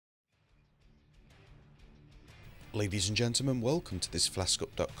Ladies and gentlemen, welcome to this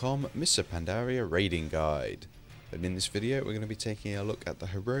FlaskUp.com Mr. Pandaria raiding guide. And in this video we're going to be taking a look at the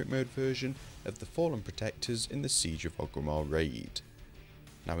heroic mode version of the Fallen Protectors in the Siege of Orgrimmar raid.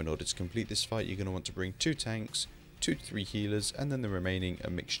 Now in order to complete this fight you're going to want to bring 2 tanks, 2 to 3 healers, and then the remaining a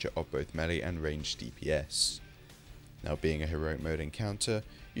mixture of both melee and ranged DPS. Now being a heroic mode encounter,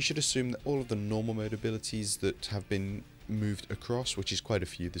 you should assume that all of the normal mode abilities that have been moved across, which is quite a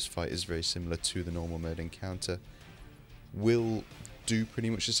few, this fight is very similar to the normal mode encounter, will do pretty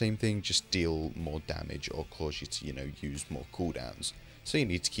much the same thing, just deal more damage or cause you to, use more cooldowns. So you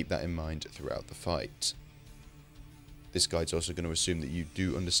need to keep that in mind throughout the fight. This guide's also going to assume that you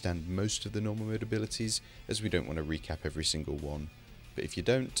do understand most of the normal mode abilities, as we don't want to recap every single one. But if you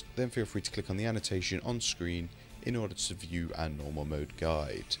don't, then feel free to click on the annotation on screen in order to view our normal mode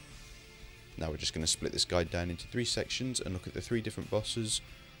guide. Now we're just going to split this guide down into 3 sections and look at the 3 different bosses,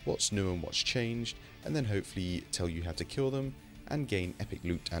 what's new and what's changed, and then hopefully tell you how to kill them and gain epic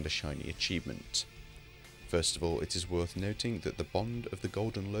loot and a shiny achievement. First of all, it is worth noting that the Bond of the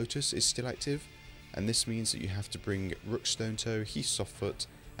Golden Lotus is still active, and this means that you have to bring Rook Stonetoe, Heath Softfoot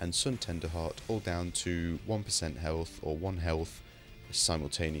and Sun Tenderheart all down to 1% health or 1 health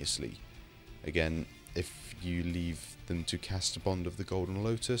simultaneously. Again, if you leave them to cast a Bond of the Golden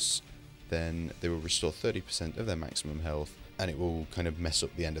Lotus, then they will restore 30% of their maximum health, and it will kind of mess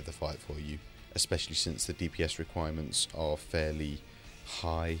up the end of the fight for you, especially since the DPS requirements are fairly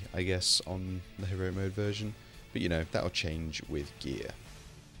high, I guess, on the hero mode version, but that'll change with gear.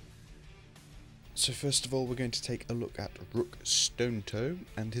 So first of all we're going to take a look at Rook Stonetoe,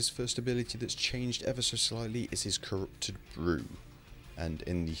 and his first ability that's changed ever so slightly is his Corrupted Brew. And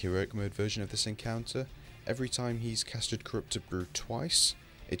in the heroic mode version of this encounter, every time he's casted Corrupted Brew twice,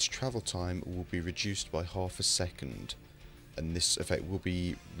 its travel time will be reduced by half a second, and this effect will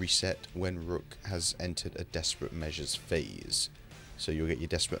be reset when Rook has entered a Desperate Measures phase. So you'll get your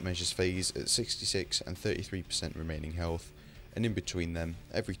Desperate Measures phase at 66 and 33% remaining health, and in between them,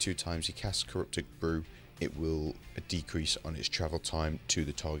 every 2 times you cast Corrupted Brew, it will decrease on its travel time to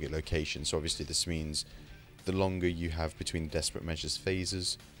the target location. So obviously this means the longer you have between the Desperate Measures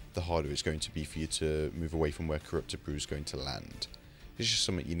phases, the harder it's going to be for you to move away from where Corrupted Brew is going to land. It's just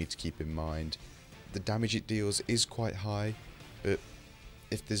something you need to keep in mind. The damage it deals is quite high, but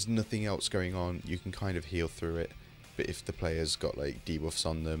if there's nothing else going on, you can kind of heal through it. But if the player's got like debuffs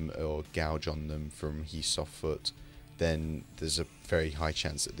on them or gouge on them from Heath Softfoot, then there's a very high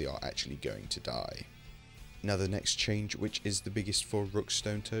chance that they are actually going to die. Now the next change, which is the biggest for Rook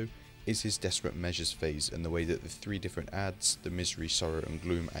Stonetoe, is his Desperate Measures phase and the way that the 3 different adds, the Misery, Sorrow and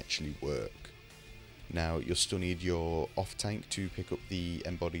Gloom, actually work. Now you'll still need your off tank to pick up the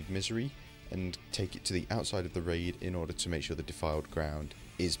Embodied Misery and take it to the outside of the raid in order to make sure the Defiled Ground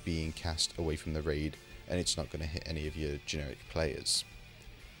is being cast away from the raid and it's not going to hit any of your generic players.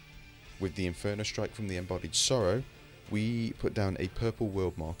 With the Inferno Strike from the Embodied Sorrow, we put down a purple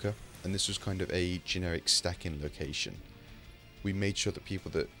world marker, and this was kind of a generic stacking location. We made sure that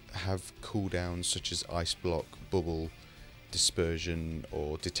people that have cooldowns such as Ice Block, Bubble, Dispersion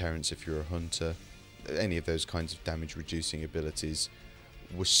or Deterrence if you're a hunter, any of those kinds of damage reducing abilities,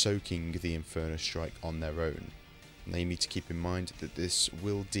 were soaking the Inferno Strike on their own. Now you need to keep in mind that this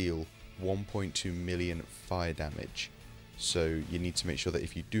will deal 1.2 million fire damage, so you need to make sure that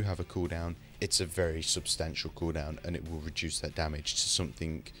if you do have a cooldown, it's a very substantial cooldown and it will reduce that damage to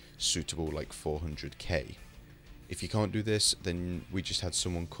something suitable like 400k. If you can't do this, then we just had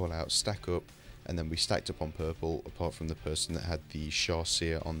someone call out stack up, and then we stacked up on purple, apart from the person that had the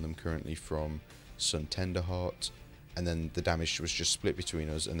Charseer on them currently from Sun Tenderheart, and then the damage was just split between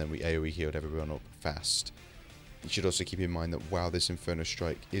us, and then we AoE healed everyone up fast. You should also keep in mind that while this Inferno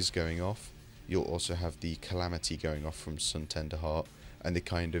Strike is going off, you'll also have the Calamity going off from Sun Tenderheart, and they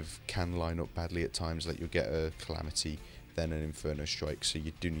kind of can line up badly at times, that you'll get a Calamity, then an Inferno Strike, so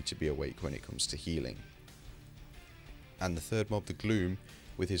you do need to be awake when it comes to healing. And the third mob, the Gloom,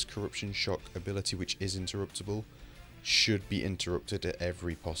 with his Corruption Shock ability, which is interruptible, should be interrupted at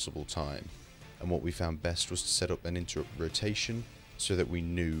every possible time. And what we found best was to set up an interrupt rotation so that we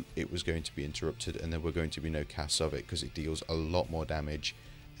knew it was going to be interrupted and there were going to be no casts of it, because it deals a lot more damage,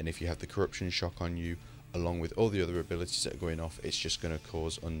 and if you have the Corruption Shock on you along with all the other abilities that are going off, it's just going to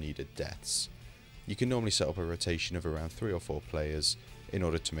cause unneeded deaths. You can normally set up a rotation of around 3 or 4 players in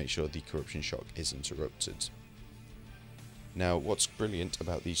order to make sure the Corruption Shock is interrupted. Now what's brilliant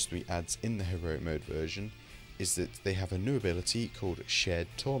about these 3 adds in the heroic mode version is that they have a new ability called Shared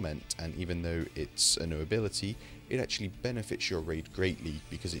Torment, and even though it's a new ability, it actually benefits your raid greatly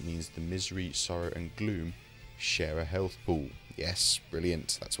because it means the Misery, Sorrow and Gloom share a health pool. Yes,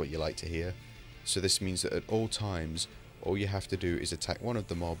 brilliant, that's what you like to hear. So this means that at all times, all you have to do is attack one of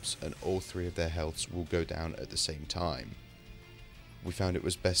the mobs and all 3 of their healths will go down at the same time. We found it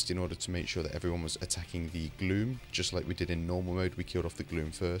was best, in order to make sure that everyone was attacking the Gloom, just like we did in normal mode. We killed off the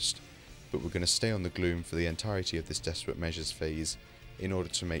Gloom first, but we're going to stay on the Gloom for the entirety of this Desperate Measures phase, in order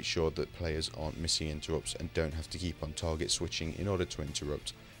to make sure that players aren't missing interrupts and don't have to keep on target switching in order to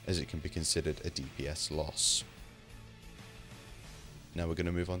interrupt, as it can be considered a DPS loss. Now we're going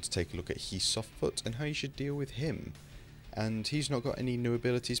to move on to take a look at He's Softfoot and how you should deal with him. And he's not got any new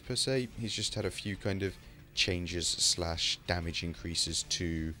abilities per se, he's just had a few kind of changes slash damage increases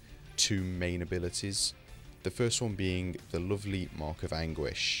to 2 main abilities. The first one being the lovely Mark of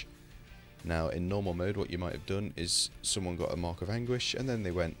Anguish. Now in normal mode, what you might have done is someone got a Mark of Anguish and then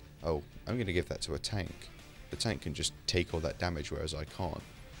they went, oh, I'm going to give that to a tank. The tank can just take all that damage, whereas I can't.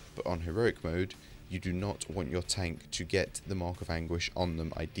 But on heroic mode, you do not want your tank to get the Mark of Anguish on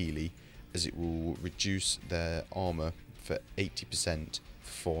them ideally, as it will reduce their armor for 80%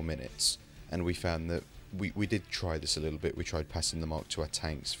 for 4 minutes. And we found that we did try this a little bit. We tried passing the mark to our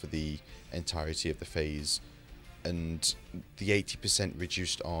tanks for the entirety of the phase, and the 80%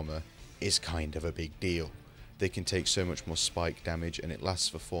 reduced armor is kind of a big deal. They can take so much more spike damage and it lasts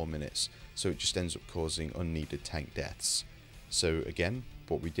for 4 minutes, so it just ends up causing unneeded tank deaths. So again,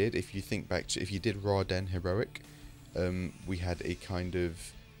 what we did, if you think back to, if you did Raden heroic, we had a kind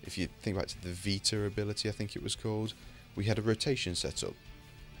of, if you think back to the Vita ability, I think it was called, we had a rotation set up,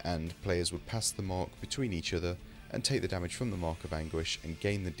 and players would pass the mark between each other and take the damage from the Mark of Anguish and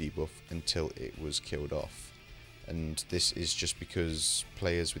gain the debuff until it was killed off. And this is just because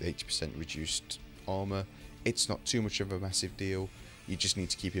players with 80% reduced armor, it's not too much of a massive deal. You just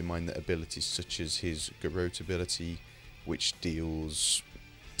need to keep in mind that abilities such as his Garrote ability, which deals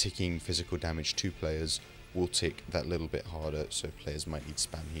ticking physical damage to players, will tick that little bit harder, so players might need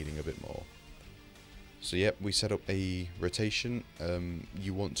spam healing a bit more. So yep, we set up a rotation.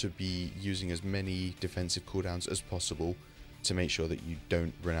 You want to be using as many defensive cooldowns as possible to make sure that you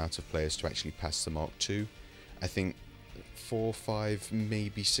don't run out of players to actually pass the mark to. I think 4, 5,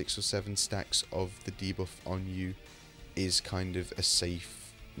 maybe 6 or 7 stacks of the debuff on you is kind of a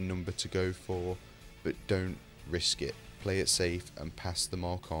safe number to go for, but don't risk it. Play it safe and pass the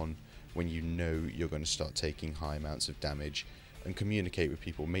mark on when you know you're going to start taking high amounts of damage, and communicate with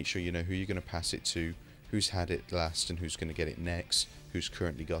people. Make sure you know who you're going to pass it to, who's had it last and who's going to get it next, who's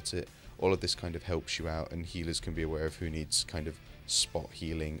currently got it. All of this kind of helps you out, and healers can be aware of who needs kind of spot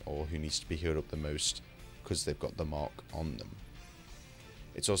healing or who needs to be healed up the most because they've got the mark on them.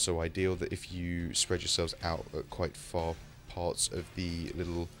 It's also ideal that if you spread yourselves out at quite far parts of the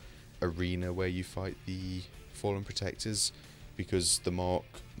little arena where you fight the Fallen Protectors, because the mark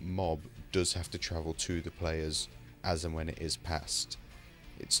mob does have to travel to the players as and when it is passed.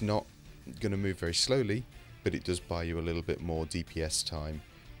 It's not going to move very slowly, but it does buy you a little bit more DPS time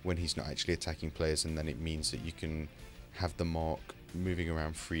when he's not actually attacking players, and then it means that you can have the mark moving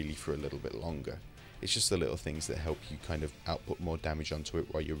around freely for a little bit longer. It's just the little things that help you kind of output more damage onto it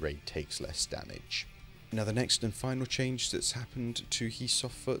while your raid takes less damage. Now the next and final change that's happened to He's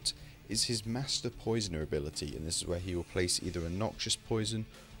Softfoot is his Master Poisoner ability, and this is where he will place either a Noxious Poison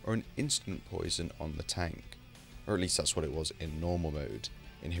or an Instant Poison on the tank. Or at least that's what it was in normal mode.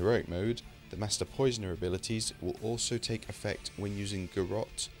 In heroic mode, the Master Poisoner abilities will also take effect when using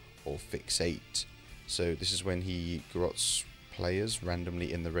Garrote or Fixate. So this is when he garrotes players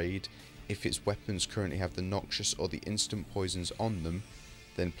randomly in the raid. If its weapons currently have the Noxious or the Instant Poisons on them,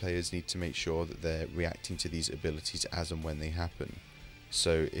 then players need to make sure that they're reacting to these abilities as and when they happen.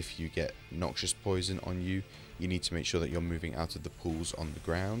 So if you get Noxious Poison on you, you need to make sure that you're moving out of the pools on the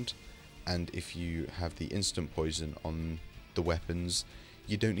ground. And if you have the Instant Poison on the weapons,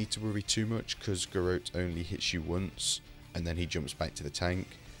 you don't need to worry too much, because Garrote only hits you once and then he jumps back to the tank.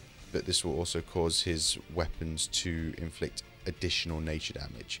 But this will also cause his weapons to inflict additional nature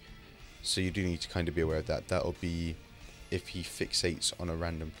damage. So you do need to kind of be aware of that. That'll be if he fixates on a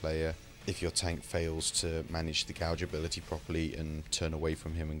random player, if your tank fails to manage the gouge ability properly and turn away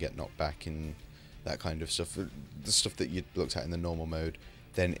from him and get knocked back and that kind of stuff, the stuff that you looked at in the normal mode,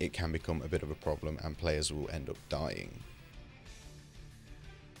 then it can become a bit of a problem and players will end up dying.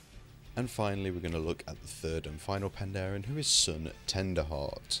 And finally, we're going to look at the third and final Pandaren, who is Sun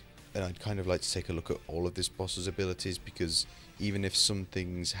Tenderheart. And I'd kind of like to take a look at all of this boss's abilities, because even if some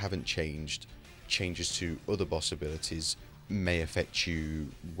things haven't changed, changes to other boss abilities may affect you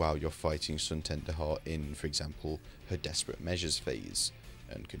while you're fighting Sun Tenderheart in, for example, her Desperate Measures phase.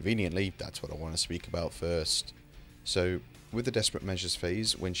 And conveniently, that's what I want to speak about first. So, with the Desperate Measures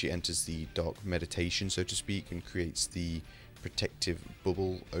phase, when she enters the Dark Meditation, so to speak, and creates the protective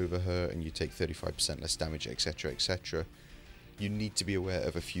bubble over her and you take 35% less damage, etc, etc, you need to be aware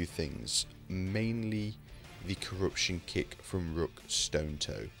of a few things, mainly the corruption kick from Rook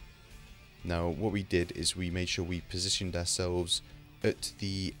Stonetoe. Now what we did is we made sure we positioned ourselves at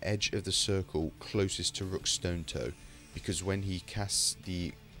the edge of the circle closest to Rook Stonetoe, because when he casts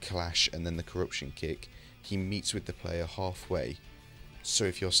the clash and then the corruption kick, he meets with the player halfway. So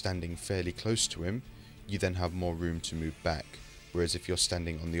if you're standing fairly close to him, you then have more room to move back, whereas if you're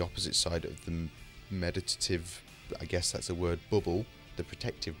standing on the opposite side of the meditative, I guess that's a word, bubble, the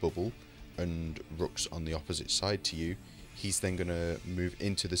protective bubble, and Rook's on the opposite side to you, he's then going to move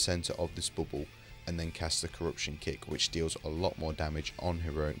into the centre of this bubble and then cast the corruption kick, which deals a lot more damage on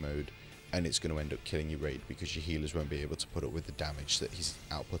heroic mode, and it's going to end up killing your raid because your healers won't be able to put up with the damage that he's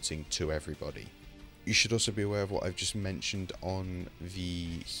outputting to everybody. You should also be aware of what I've just mentioned on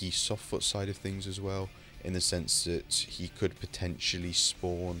the soft foot side of things as well, in the sense that he could potentially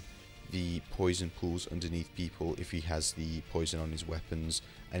spawn the poison pools underneath people if he has the poison on his weapons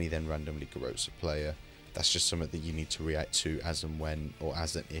and he then randomly corrupts a player. That's just something that you need to react to as and when, or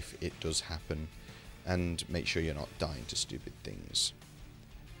as and if it does happen, and make sure you're not dying to stupid things.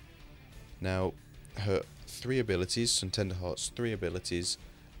 Now, her 3 abilities, Sun Tenderheart's 3 abilities,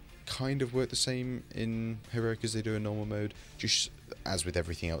 kind of work the same in heroic as they do in normal mode. Just as with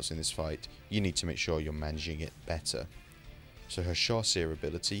everything else in this fight, you need to make sure you're managing it better. So her Charseer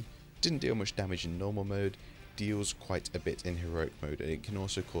ability didn't deal much damage in normal mode, deals quite a bit in heroic mode, and it can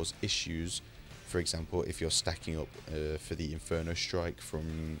also cause issues. For example, if you're stacking up for the Inferno Strike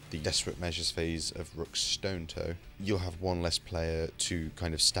from the Desperate Measures phase of Rook's Stonetoe, you'll have one less player to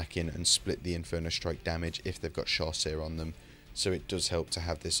kind of stack in and split the Inferno Strike damage if they've got Charseer on them, so it does help to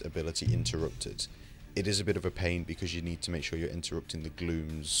have this ability interrupted. It is a bit of a pain because you need to make sure you're interrupting the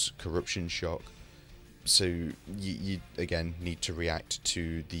Gloom's corruption shock, so you again need to react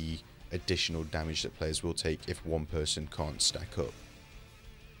to the additional damage that players will take if one person can't stack up.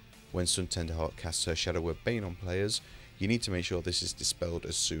 When Sun Tenderheart casts her Shadow Word Bane on players, you need to make sure this is dispelled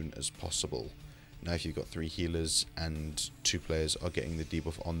as soon as possible. Now if you've got 3 healers and 2 players are getting the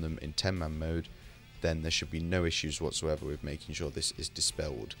debuff on them in 10-man mode, then there should be no issues whatsoever with making sure this is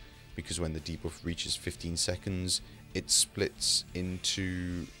dispelled, because when the debuff reaches 15 seconds, it splits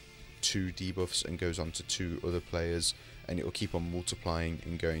into 2 debuffs and goes on to 2 other players, and it will keep on multiplying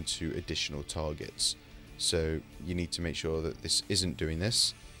and going to additional targets. So you need to make sure that this isn't doing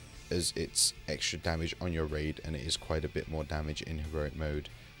this, as it's extra damage on your raid, and it is quite a bit more damage in heroic mode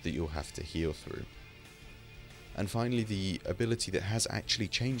that you'll have to heal through. And finally, the ability that has actually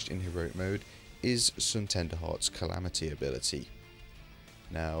changed in heroic mode is Sun Tenderheart's Calamity ability.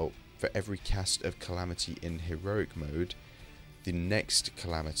 Now, for every cast of Calamity in heroic mode, the next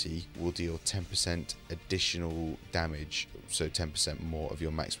Calamity will deal 10% additional damage, so 10% more of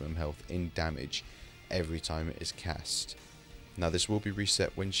your maximum health in damage every time it is cast. Now this will be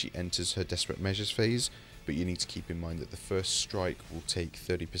reset when she enters her Desperate Measures phase, but you need to keep in mind that the first strike will take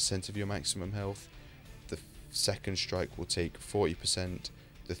 30% of your maximum health, the second strike will take 40%,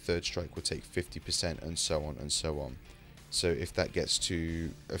 the third strike will take 50%, and so on and so on. So if that gets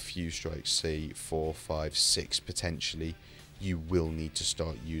to a few strikes, say 4, 5, 6 potentially, you will need to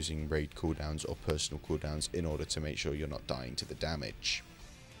start using raid cooldowns or personal cooldowns in order to make sure you're not dying to the damage.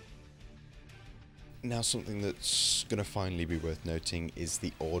 Now something that's going to finally be worth noting is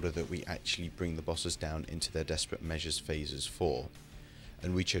the order that we actually bring the bosses down into their Desperate Measures phases for.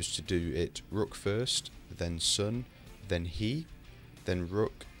 And we chose to do it Rook first, then Sun, then he, then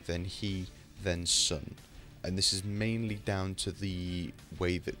Rook, then he, then Sun. And this is mainly down to the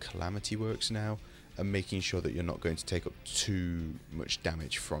way that Calamity works now, and making sure that you're not going to take up too much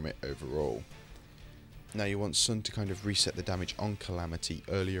damage from it overall. Now you want Sun to kind of reset the damage on Calamity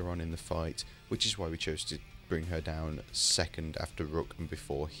earlier on in the fight, which is why we chose to bring her down second after Rook and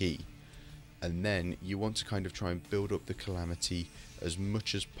before he. And then you want to kind of try and build up the Calamity as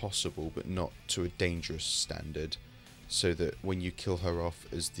much as possible, but not to a dangerous standard, so that when you kill her off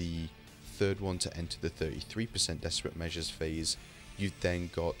as the third one to enter the 33% Desperate Measures phase, you've then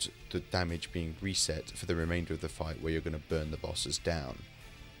got the damage being reset for the remainder of the fight where you're going to burn the bosses down.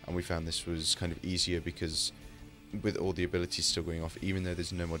 And we found this was kind of easier because with all the abilities still going off, even though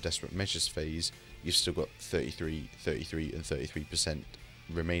there's no more Desperate Measures phase, you've still got 33, 33 and 33%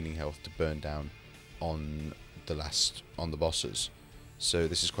 remaining health to burn down on the bosses. So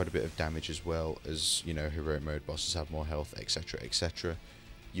this is quite a bit of damage, as well as, you know, heroic mode bosses have more health, etc, etc.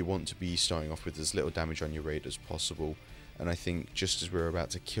 You want to be starting off with as little damage on your raid as possible, and I think just as we were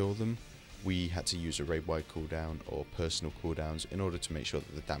about to kill them, we had to use a raid-wide cooldown or personal cooldowns in order to make sure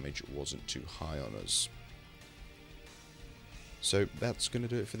that the damage wasn't too high on us. So that's going to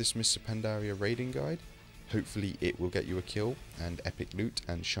do it for this Mr. Pandaria raiding guide. Hopefully it will get you a kill and epic loot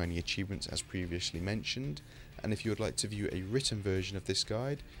and shiny achievements as previously mentioned. And if you would like to view a written version of this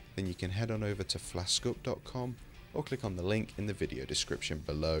guide, then you can head on over to flaskup.com or click on the link in the video description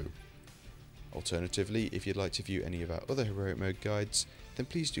below. Alternatively, if you'd like to view any of our other heroic mode guides, then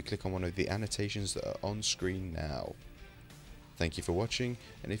please do click on one of the annotations that are on screen now. Thank you for watching,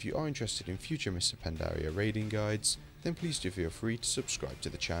 and if you are interested in future Mr. Pandaria raiding guides, then please do feel free to subscribe to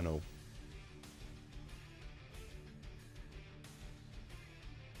the channel.